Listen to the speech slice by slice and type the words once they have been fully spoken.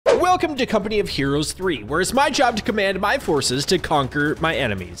welcome to Company of Heroes 3, where it's my job to command my forces to conquer my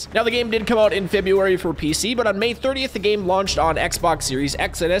enemies. Now, the game did come out in February for PC, but on May 30th, the game launched on Xbox Series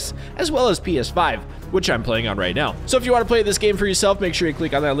X and S, as well as PS5, which I'm playing on right now. So if you want to play this game for yourself, make sure you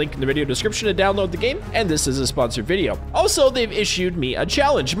click on that link in the video description to download the game, and this is a sponsored video. Also, they've issued me a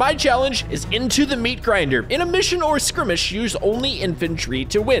challenge. My challenge is Into the Meat Grinder. In a mission or skirmish, use only infantry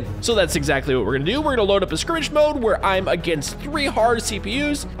to win. So that's exactly what we're gonna do. We're gonna load up a skirmish mode where I'm against 3 hard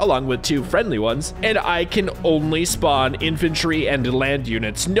CPUs, along with 2 friendly ones, and I can only spawn infantry and land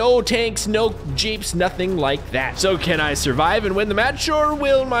units. No tanks, no jeeps, nothing like that. So can I survive and win the match, or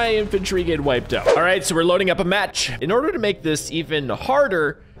will my infantry get wiped out? All right, so we're loading up a match. In order to make this even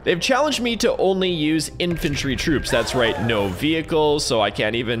harder, they've challenged me to only use infantry troops. That's right, no vehicles, so I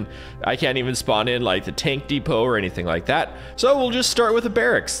can't even spawn in like the tank depot or anything like that. So we'll just start with a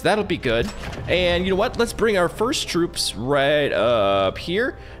barracks. That'll be good. And you know what? Let's bring our first troops right up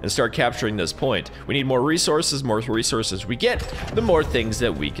here and start capturing this point. We need more resources. More resources we get, the more things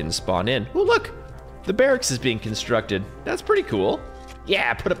that we can spawn in. Oh, look, the barracks is being constructed. That's pretty cool.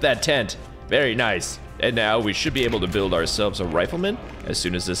 Yeah, put up that tent. Very nice. And now we should be able to build ourselves a rifleman as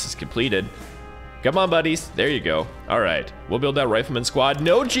soon as this is completed. Come on, buddies. There you go. All right, we'll build that rifleman squad.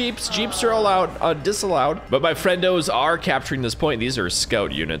 No jeeps. Jeeps are allowed, disallowed. But my friendos are capturing this point. These are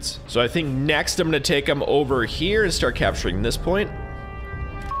scout units. So I think next I'm gonna take them over here and start capturing this point.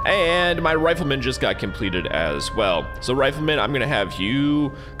 And my rifleman just got completed as well. So rifleman, I'm gonna have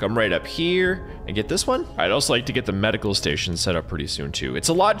you come right up here and get this one. I'd also like to get the medical station set up pretty soon too. It's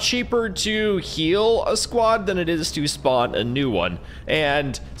a lot cheaper to heal a squad than it is to spawn a new one.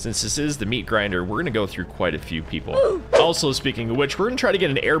 And since this is the meat grinder, we're gonna go through quite a few people. Also, speaking of which, we're gonna try to get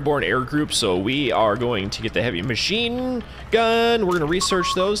an airborne air group. So we are going to get the heavy machine gun. We're gonna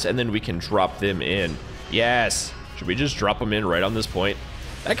research those and then we can drop them in. Yes, should we just drop them in right on this point?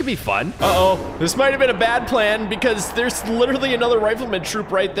 That could be fun. Uh-oh, this might have been a bad plan because there's literally another rifleman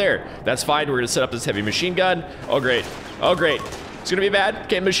troop right there. That's fine, we're gonna set up this heavy machine gun. Oh great, oh great. It's gonna be bad.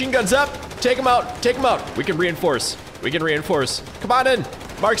 Okay, machine gun's up. Take him out, take him out. We can reinforce, we can reinforce. Come on in,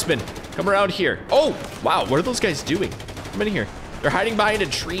 marksman, come around here. Oh, wow, what are those guys doing? Come in here. They're hiding behind a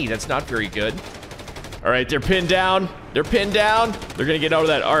tree, that's not very good. All right, they're pinned down. They're pinned down. They're gonna get out of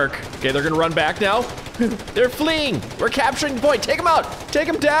that arc. Okay, they're gonna run back now. They're fleeing. We're capturing the point. Take them out. Take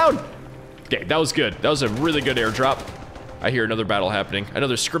them down. Okay, that was good. That was a really good airdrop. I hear another battle happening.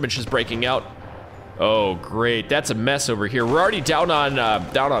 Another skirmish is breaking out. Oh, great. That's a mess over here. We're already down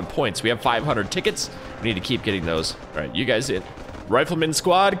on points. We have 500 tickets. We need to keep getting those. All right, you guys in. Rifleman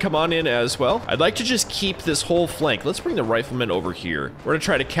squad, come on in as well. I'd like to just keep this whole flank. Let's bring the riflemen over here. We're gonna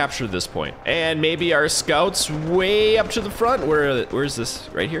try to capture this point. And maybe our scouts way up to the front. Where's this?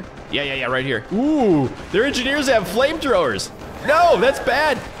 Right here? Yeah, right here. Ooh, their engineers have flamethrowers. No, that's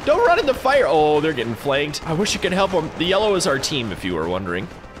bad. Don't run into fire. Oh, they're getting flanked. I wish you could help them. The yellow is our team, if you were wondering.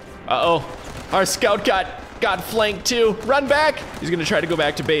 Uh-oh, our scout got flanked too. Run back. He's gonna try to go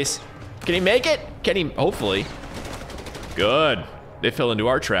back to base. Can he make it? Can he? Hopefully. Good. They fell into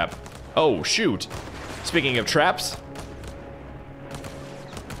our trap. Oh, shoot. Speaking of traps,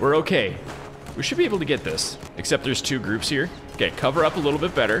 we're okay. We should be able to get this, except there's 2 groups here. Okay, cover up a little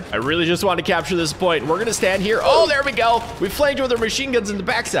bit better. I really just want to capture this point. We're gonna stand here. Oh, there we go. We flanked with our machine guns in the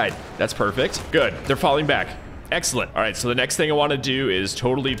backside. That's perfect. Good, they're falling back. Excellent. All right, so the next thing I want to do is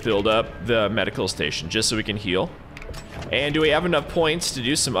totally build up the medical station just so we can heal. And do we have enough points to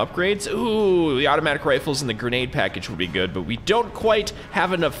do some upgrades? Ooh, the automatic rifles and the grenade package would be good, but we don't quite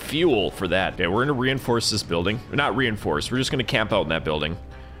have enough fuel for that. Okay, we're gonna reinforce this building. Not reinforce, we're just gonna camp out in that building.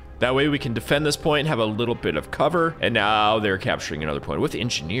 That way we can defend this point, have a little bit of cover, and now they're capturing another point with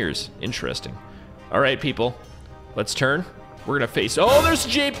engineers. Interesting. All right, people, let's turn. We're gonna face, oh, there's a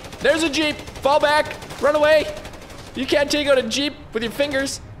Jeep. There's a Jeep, fall back, run away. You can't take out a Jeep with your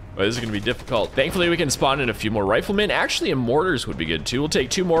fingers. Oh, this is gonna be difficult. Thankfully, we can spawn in a few more riflemen. Actually, a mortars would be good too. We'll take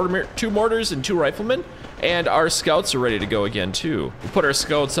two mortars and 2 riflemen, and our scouts are ready to go again too. We'll put our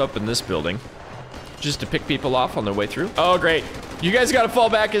scouts up in this building just to pick people off on their way through. Oh, great. You guys gotta fall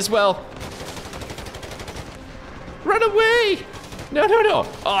back as well. Run away. No.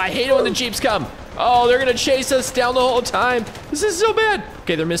 Oh, I hate it when the Jeeps come. Oh, they're gonna chase us down the whole time. This is so bad.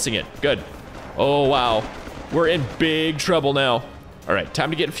 Okay, they're missing it. Good. Oh, wow. We're in big trouble now. All right, time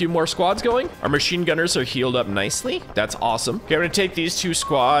to get a few more squads going. Our machine gunners are healed up nicely. That's awesome. Okay, I'm gonna take these 2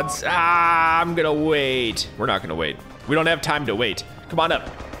 squads. I'm gonna wait. We're not gonna wait. We don't have time to wait. Come on up.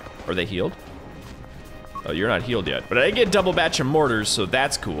 Are they healed? Oh, you're not healed yet. But I did get double batch of mortars, so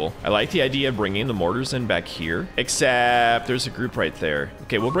that's cool. I like the idea of bringing the mortars in back here, except there's a group right there.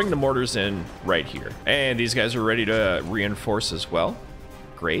 Okay, we'll bring the mortars in right here. And these guys are ready to reinforce as well.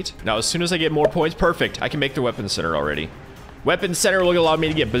 great. Now, as soon as I get more points, perfect. I can make the weapons center already. Weapons center will allow me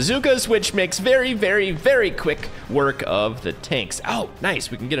to get bazookas, which makes very, very, very quick work of the tanks. Oh, nice.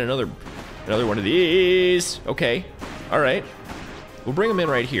 We can get another one of these. Okay. All right. We'll bring them in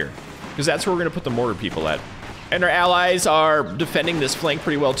right here because that's where we're going to put the mortar people at. And our allies are defending this flank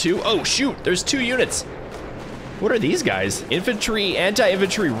pretty well, too. Oh, shoot. There's 2 units. What are these guys? Infantry,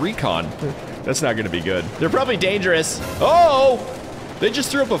 anti-infantry recon. That's not going to be good. They're probably dangerous. Oh, they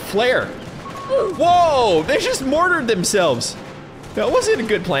just threw up a flare. Whoa, they just mortared themselves. That wasn't a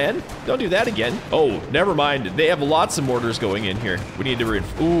good plan. Don't do that again. Oh, never mind. They have lots of mortars going in here. We need to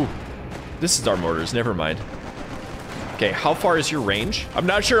ooh, this is our mortars. Never mind. Okay, how far is your range? I'm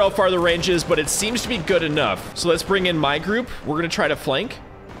not sure how far the range is, but it seems to be good enough. So let's bring in my group. We're gonna try to flank.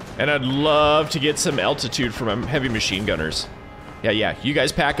 And I'd love to get some altitude from heavy machine gunners. Yeah, you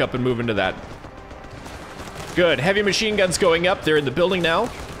guys pack up and move into that. Good, heavy machine guns going up. They're in the building now.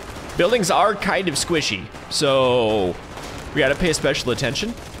 Buildings are kind of squishy, so we gotta pay special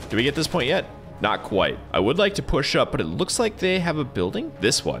attention. Do we get this point yet? Not quite. I would like to push up, but it looks like they have a building.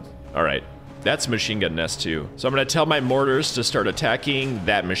 This one. All right, that's a machine gun nest too. So I'm gonna tell my mortars to start attacking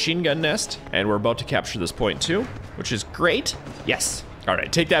that machine gun nest, and we're about to capture this point too, which is great. Yes. All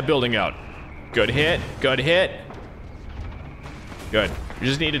right, take that building out. Good hit, good hit. Good. We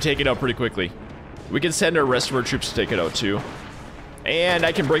just need to take it out pretty quickly. We can send our rest of our troops to take it out too. And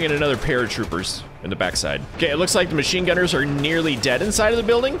I can bring in another paratroopers in the backside. Okay, it looks like the machine gunners are nearly dead inside of the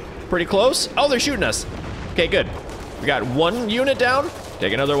building. Pretty close. Oh, they're shooting us. Okay, good. We got 1 unit down.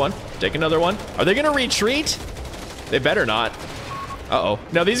 Take another one. Take another one. Are they gonna retreat? They better not. Uh-oh.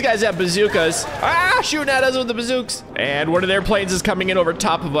 Now these guys have bazookas. Ah, shooting at us with the bazooks. And one of their planes is coming in over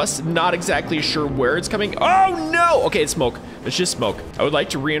top of us. Not exactly sure where it's coming. Oh, no. Okay, it's smoke. It's just smoke. I would like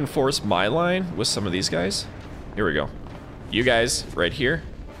to reinforce my line with some of these guys. Here we go. You guys right here,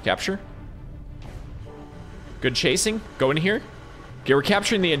 capture. Good chasing, go in here. Okay, we're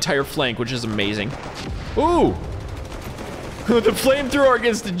capturing the entire flank, which is amazing. Ooh, the flamethrower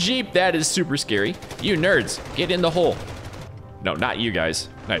against the Jeep, that is super scary. You nerds, get in the hole. No, not you guys.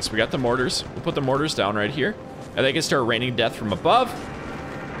 Nice, we got the mortars. We'll put the mortars down right here. And they can start raining death from above.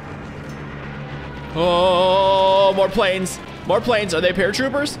 Oh, more planes. More planes, are they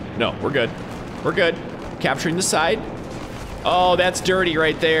paratroopers? No, we're good. We're good. Capturing the side. Oh, that's dirty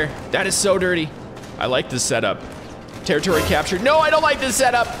right there. That is so dirty. I like this setup. Territory captured. No, I don't like this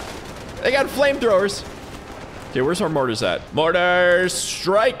setup. They got flamethrowers. Okay, where's our mortars at? Mortars,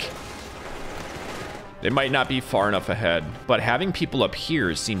 strike. They might not be far enough ahead, but having people up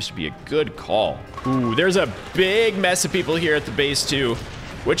here seems to be a good call. Ooh, there's a big mess of people here at the base too,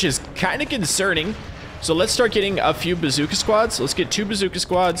 which is kind of concerning. So let's start getting a few bazooka squads. Let's get 2 bazooka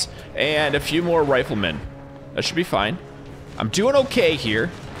squads and a few more riflemen. That should be fine. I'm doing okay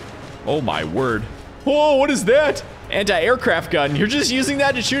here. Oh my word. Oh, what is that? Anti-aircraft gun. You're just using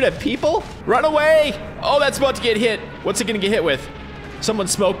that to shoot at people? Run away. Oh, that's about to get hit. What's it gonna get hit with? Someone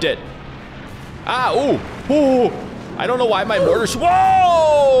smoked it. Ah, ooh, ooh. I don't know why my mortars,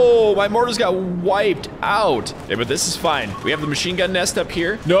 whoa! My mortars got wiped out. Okay, but this is fine. We have the machine gun nest up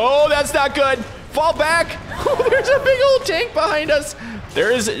here. No, that's not good. Fall back. There's a big old tank behind us.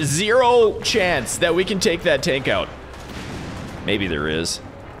 There is 0 chance that we can take that tank out. Maybe there is.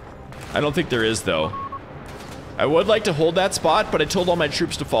 I don't think there is, though. I would like to hold that spot, but I told all my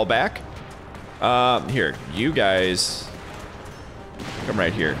troops to fall back. Here, you guys, come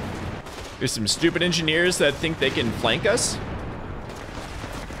right here. There's some stupid engineers that think they can flank us.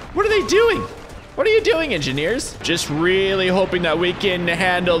 What are they doing? What are you doing, engineers? Just really hoping that we can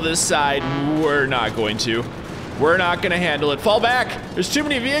handle this side. We're not going to. We're not gonna handle it. Fall back. There's too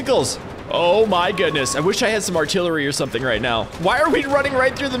many vehicles. Oh my goodness. I wish I had some artillery or something right now. Why are we running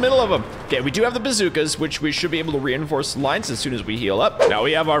right through the middle of them? Okay, we do have the bazookas, which we should be able to reinforce the lines as soon as we heal up. Now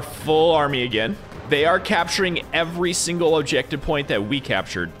we have our full army again. They are capturing every single objective point that we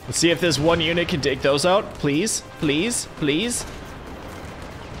captured. Let's see if this one unit can take those out. Please, please, please.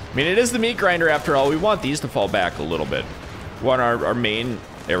 I mean, it is the meat grinder after all. We want these to fall back a little bit. We want our main,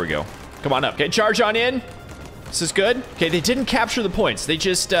 there we go. Come on up, okay, charge on in. This is good. Okay, they didn't capture the points. They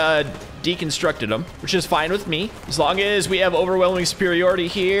just deconstructed them, which is fine with me. As long as we have overwhelming superiority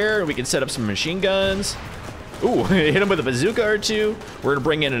here, we can set up some machine guns. Ooh, hit him with a bazooka or 2. We're gonna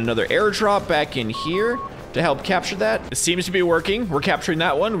bring in another airdrop back in here to help capture that. It seems to be working. We're capturing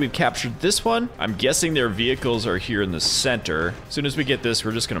that one. We've captured this one. I'm guessing their vehicles are here in the center. As soon as we get this,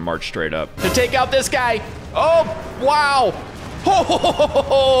 we're just gonna march straight up to take out this guy. Oh, wow.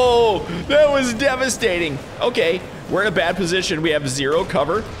 Oh, that was devastating. Okay, we're in a bad position. We have 0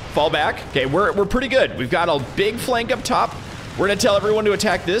 cover. Fall back. Okay, we're pretty good. We've got a big flank up top. We're gonna tell everyone to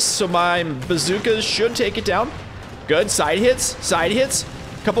attack this, so my bazookas should take it down. Good, side hits, side hits.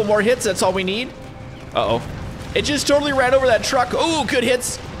 Couple more hits, that's all we need. Uh-oh. It just totally ran over that truck. Oh, good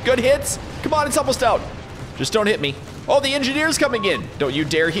hits, good hits. Come on, it's almost out. Just don't hit me. Oh, the engineer's coming in. Don't you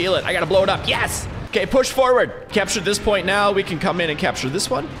dare heal it. I gotta blow it up. Yes. Okay, push forward. Capture this point now. We can come in and capture this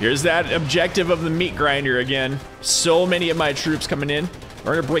one. Here's that objective of the meat grinder again. So many of my troops coming in.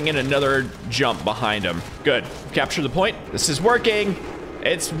 We're gonna bring in another jump behind them. Good. Capture the point. This is working.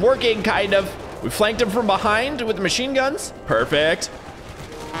 It's working, kind of. We flanked them from behind with the machine guns. Perfect.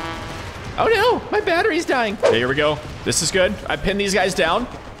 Oh no, my battery's dying. Okay, here we go. This is good. I pinned these guys down.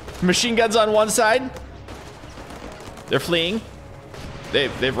 Machine guns on one side. They're fleeing.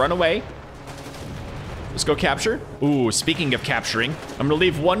 They've run away. Let's go capture. Ooh, speaking of capturing, I'm gonna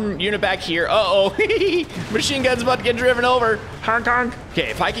leave one unit back here. Uh-oh, machine gun's about to get driven over. Honk, honk. Okay,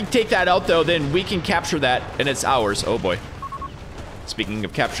 if I can take that out though, then we can capture that and it's ours. Oh boy. Speaking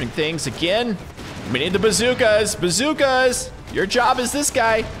of capturing things, again, we need the bazookas. Bazookas, your job is this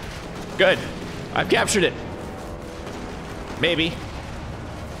guy. Good, I've captured it. Maybe.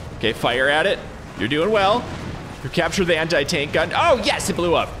 Okay, fire at it. You're doing well. You captured the anti-tank gun. Oh yes, it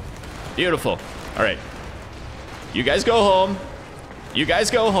blew up. Beautiful, all right. You guys go home. You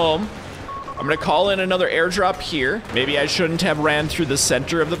guys go home. I'm gonna call in another airdrop here. Maybe I shouldn't have ran through the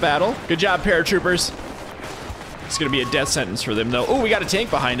center of the battle. Good job, paratroopers. It's gonna be a death sentence for them though. Oh, we got a tank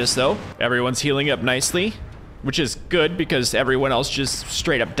behind us though. Everyone's healing up nicely, which is good because everyone else just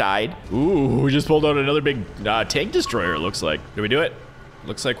straight up died. Ooh, we just pulled out another big tank destroyer, it looks like. Did we do it?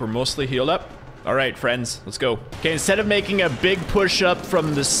 Looks like we're mostly healed up. All right, friends, let's go. Okay, instead of making a big push up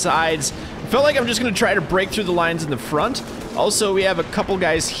from the sides, I felt like I'm just gonna try to break through the lines in the front. Also, we have a couple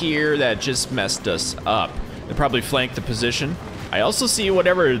guys here that just messed us up. They probably flanked the position. I also see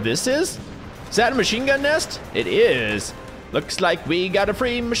whatever this is. Is that a machine gun nest? It is. Looks like we got a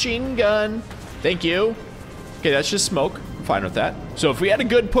free machine gun. Thank you. Okay, that's just smoke. I'm fine with that. So if we had a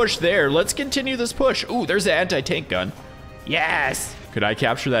good push there, let's continue this push. Ooh, there's the anti-tank gun. Yes. Could I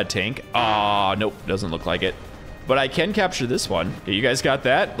capture that tank? Ah, nope, doesn't look like it. But I can capture this one. Okay, you guys got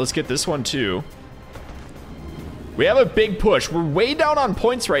that? Let's get this one too. We have a big push. We're way down on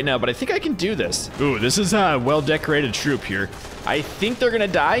points right now, but I think I can do this. Ooh, this is a well-decorated troop here. I think they're gonna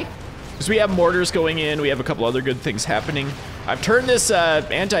die because we have mortars going in. We have a couple other good things happening. I've turned this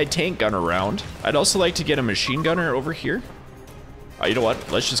anti-tank gun around. I'd also like to get a machine gunner over here. You know what?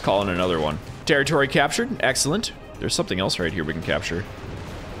 Let's just call in another one. Territory captured. Excellent. There's something else right here we can capture.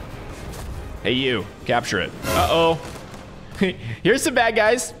 Hey, you. Capture it. Uh-oh. Here's some bad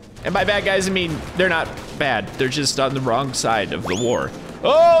guys. And by bad guys, I mean they're not bad. They're just on the wrong side of the war.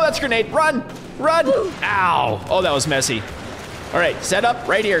 Oh, that's a grenade. Run. Run. Ow. Oh, that was messy. All right, set up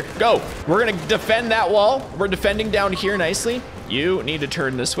right here. Go. We're going to defend that wall. We're defending down here nicely. You need to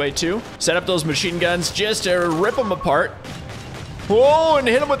turn this way, too. Set up those machine guns just to rip them apart. Whoa, and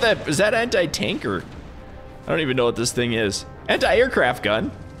hit them with that. Is that anti-tanker? I don't even know what this thing is. Anti-aircraft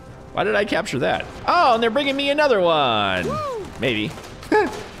gun. Why did I capture that? Oh, and they're bringing me another one. Woo. Maybe.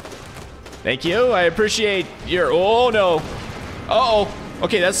 Thank you. I appreciate your... Oh, no. Uh-oh.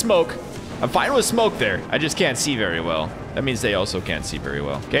 Okay, that's smoke. I'm fine with smoke there. I just can't see very well. That means they also can't see very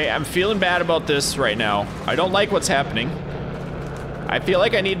well. Okay, I'm feeling bad about this right now. I don't like what's happening. I feel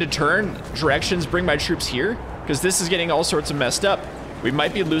like I need to turn directions, bring my troops here, because this is getting all sorts of messed up. We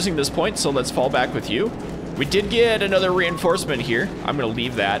might be losing this point, so let's fall back with you. We did get another reinforcement here. I'm gonna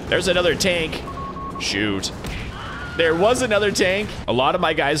leave that. There's another tank. Shoot. There was another tank. A lot of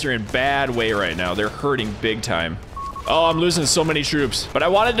my guys are in bad way right now. They're hurting big time. Oh, I'm losing so many troops, but I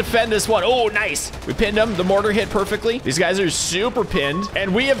want to defend this one. Oh, nice. We pinned them. The mortar hit perfectly. These guys are super pinned,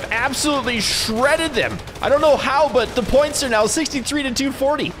 and we have absolutely shredded them. I don't know how, but the points are now 63 to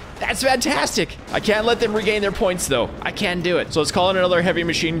 240. That's fantastic. I can't let them regain their points, though. I can do it. So let's call in another heavy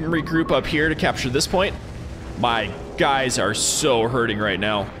machinery group up here to capture this point. My guys are so hurting right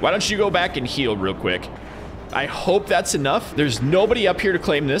now. Why don't you go back and heal real quick? I hope that's enough. There's nobody up here to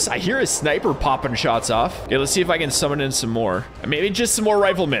claim this. I hear a sniper popping shots off. Okay, let's see if I can summon in some more. Maybe just some more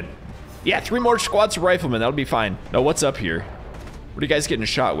riflemen. Yeah, 3 more squads of riflemen. That'll be fine. Now, what's up here? What are you guys getting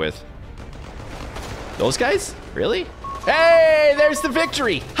shot with? Those guys? Really? Hey, there's the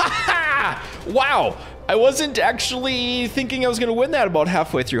victory. Ha ha! Wow. I wasn't actually thinking I was gonna win that about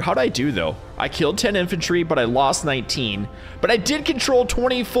halfway through. How'd I do though? I killed 10 infantry, but I lost 19. But I did control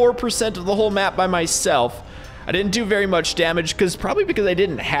 24% of the whole map by myself. I didn't do very much damage probably because I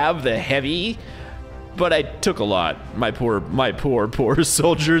didn't have the heavy, but I took a lot. My poor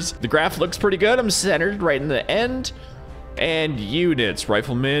soldiers. The graph looks pretty good. I'm centered right in the end. And units,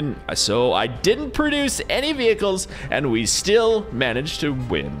 riflemen. So I didn't produce any vehicles, and we still managed to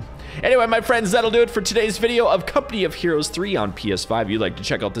win. Anyway, my friends, that'll do it for today's video of Company of Heroes 3 on PS5. If you'd like to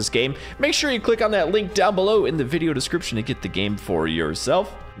check out this game, make sure you click on that link down below in the video description to get the game for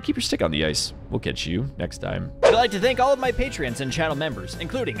yourself. And keep your stick on the ice. We'll catch you next time. I'd like to thank all of my Patreons and channel members,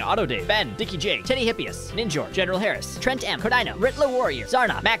 including Otto Dave, Ben, Dickie J, Teddy Hippias, Ninjor, General Harris, Trent M, Codino, Rittler Warrior,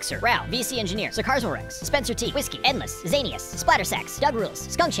 Zarna, Maxer, Ral, VC Engineer, Sakarzorex, Spencer T, Whiskey, Endless, Zanius, Splattersex, Doug Rules,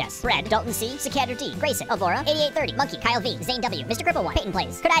 Skunk Chess, Brad, Dalton C, Cicander D, Grayson, Elvora, 8830, Monkey, Kyle V, Zane W, Mr. Cripple One, Peyton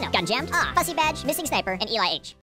Plays, Codino, Gun Jammed, Fussy Badge, Missing Sniper, and Eli H.